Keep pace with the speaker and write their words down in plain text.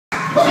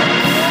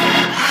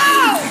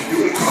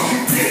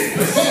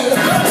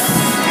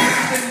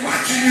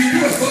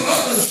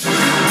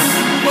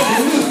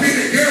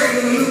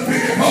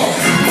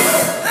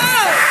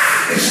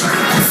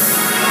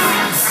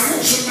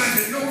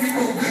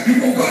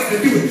to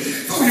do it.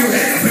 Throw your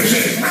hand up and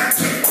say, it's my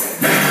turn.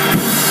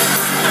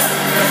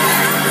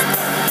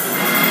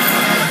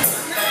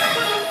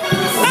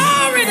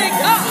 Glory to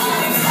God.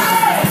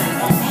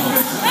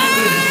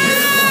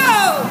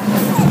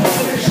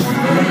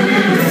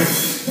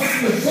 While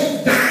the folk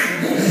dying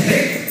go to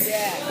hell.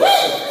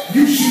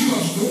 You see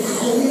what's going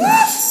on.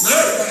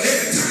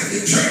 Every time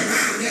you turn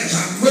around, there's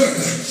a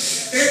murder.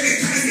 Every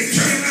time you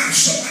turn around,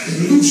 somebody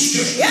loose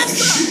just like a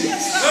shoe.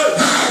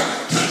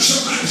 Touch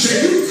somebody and say,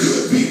 you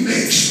could be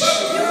next.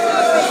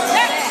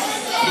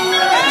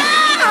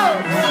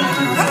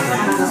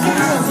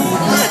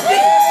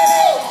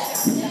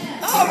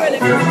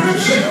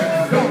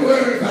 Don't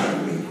worry about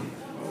me.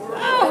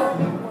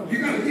 You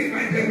got to get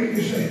right there when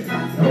you say,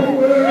 don't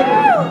worry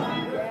about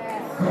me.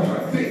 Because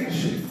I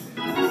fix it.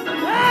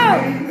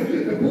 It's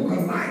in the book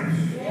of life.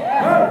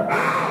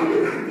 You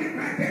got to get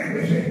right there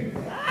and say,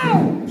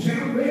 say,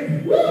 I'm ready.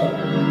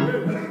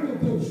 But I want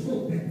those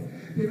folk that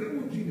I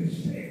want you to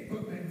say it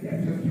from the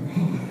depth of your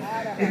heart.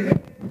 And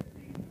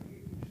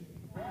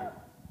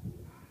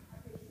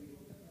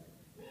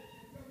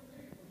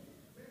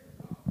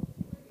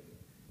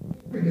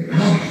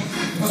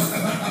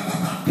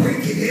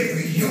breaking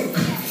every yoke.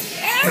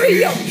 Every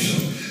yoke.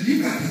 You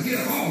got to get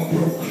them all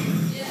broke.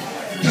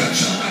 Touch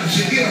somebody,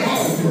 say, get them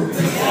all broke.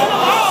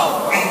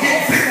 And get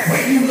back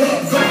where you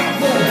love God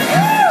more.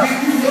 When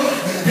you love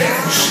the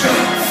devil's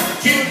stuff.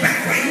 Get back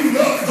where you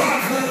love God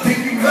more than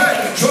you love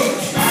the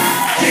church.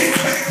 Get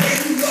back where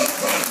you love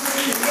God more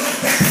than you love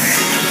that man.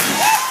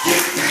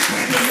 Get back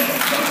where you love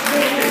God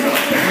more than you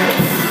love that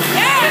man.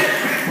 Get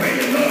back where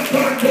you love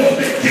God more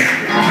than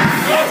gambling.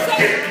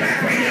 Get back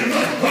where you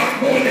love God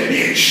more than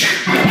being shot.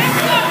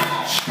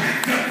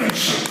 Stand up and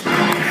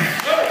somebody.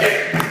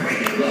 Get back where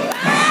you love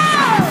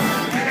God.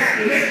 And that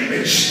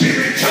living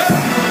spirit.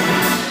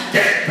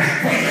 Get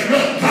back where you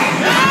love God.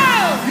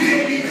 You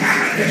don't even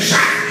have a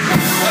desire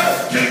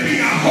to be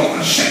a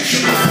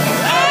homosexual.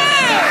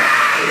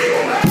 You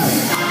want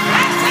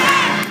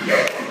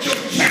your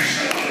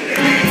testimony to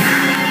be.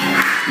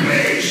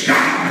 Praise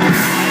God.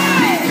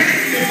 He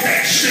came to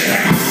fix me.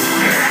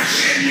 And I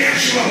said,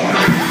 yes, Lord.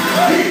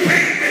 He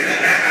came to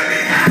deliver me.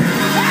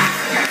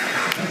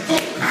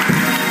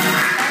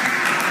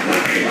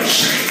 When they were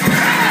saying,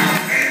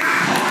 and my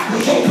heart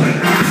was open.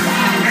 And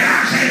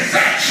I said,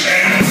 fix me.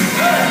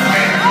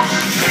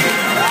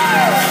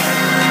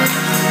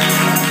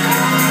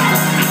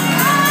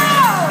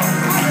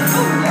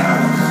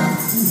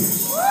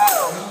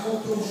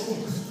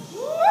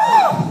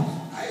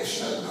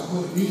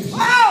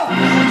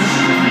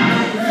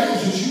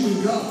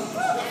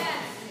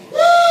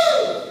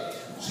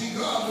 See,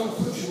 God don't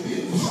put your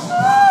business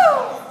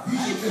out. He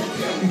should just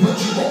tell me what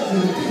you want me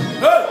to do.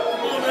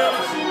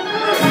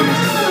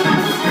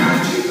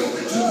 Jesus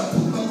went to the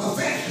pool of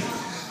Bethesda.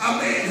 A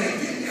man had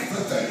been there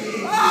for 38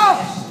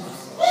 years.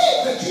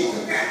 But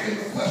Jesus asked him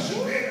a question,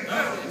 man.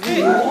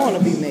 You want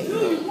to be made. He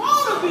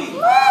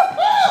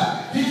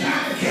said, I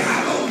don't care how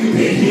long you've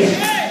been here.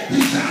 He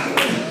said, I don't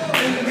know.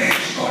 And the man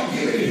started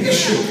giving him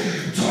history.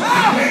 So I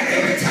went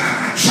every time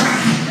I tried.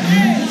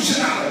 He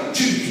said, I want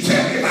you to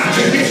tell me about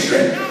your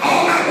history.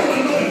 All I want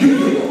to know is do you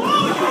want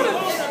to.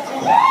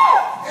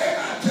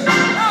 Everybody tell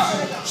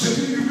me, so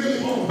do you really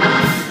want to?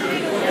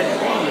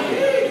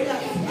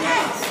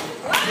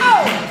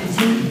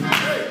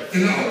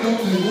 And all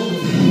those that want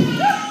to be,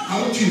 I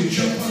want you to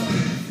jump up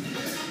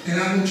and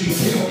I want you to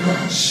tell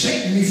God, set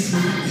me free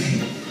today.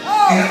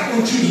 And I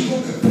want you to go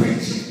to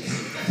praise Him.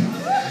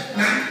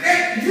 Now,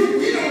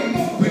 we don't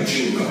know, but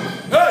you know.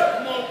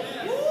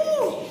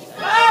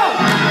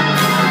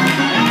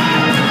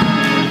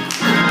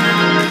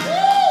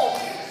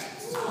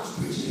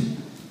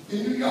 In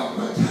New York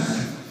one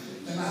time,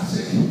 and I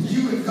said,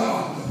 you and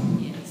God know.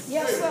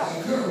 Yes, sir. A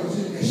girl was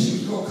in there, she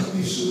was going to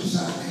commit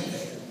suicide that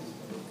day.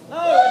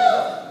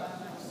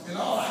 And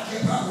all I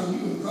kept out on you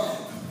and God.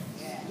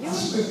 I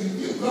said, if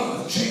you give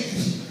God a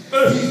chance,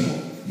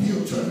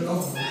 he'll turn it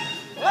on.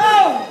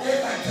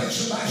 Everybody touch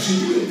somebody, say,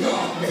 you and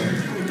God know.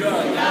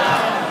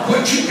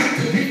 What you got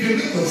to be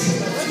delivered from.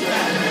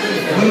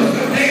 But look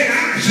at that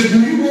eye and say, do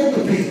you want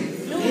to be?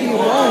 Do you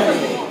want to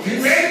be? You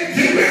ready?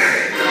 Get ready.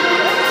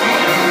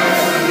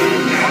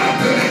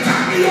 To the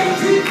top of your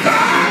feet,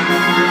 God.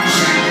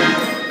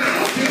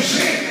 Now, just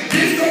say,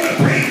 he's going to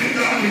praise you,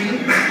 God, and you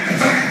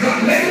magnify God.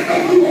 Let him know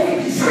you want to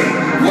be free. 1,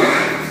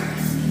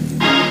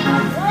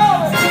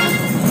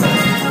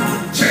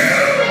 2,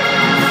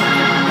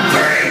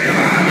 3,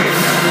 God.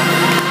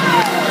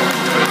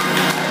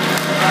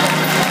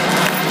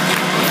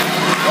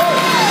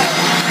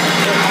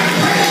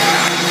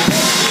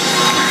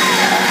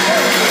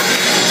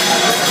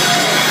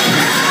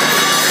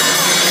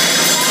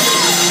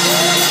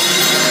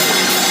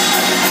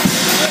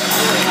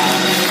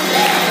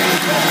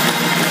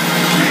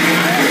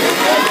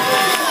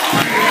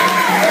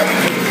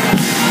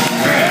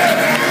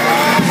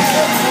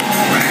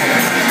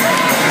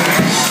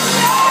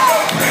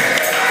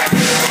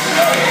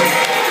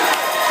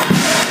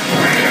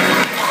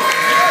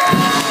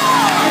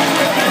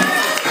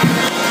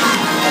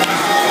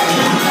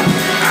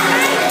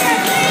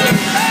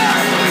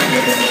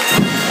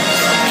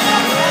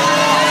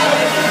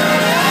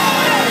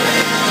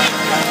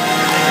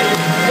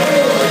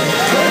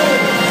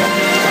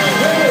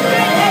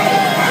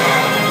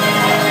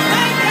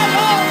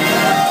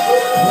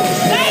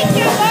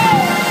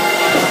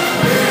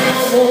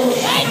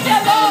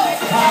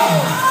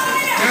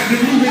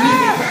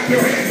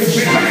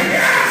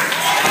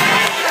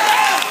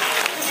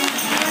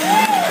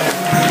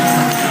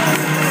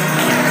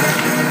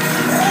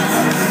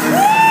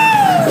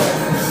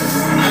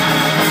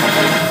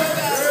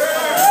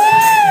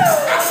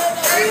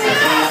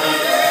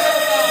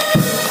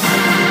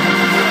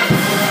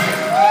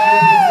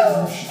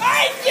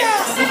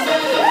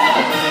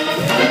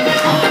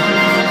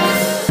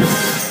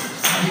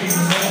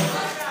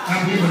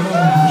 to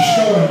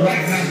restore it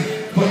right now.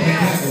 But the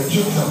devil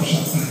took from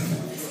somebody.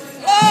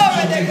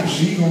 So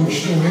he gonna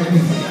restore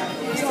everything.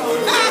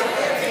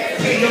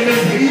 Tell your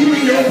neighbor,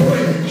 even your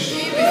praise.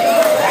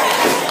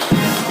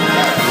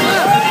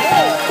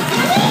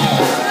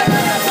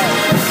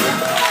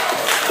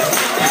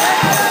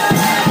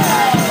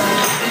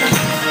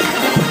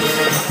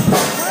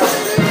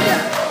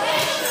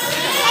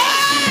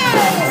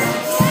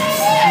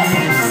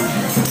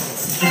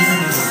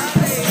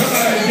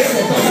 Somebody, the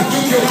devil thought he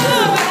took your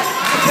praise.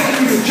 I tell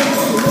you to jump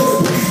on the Lord.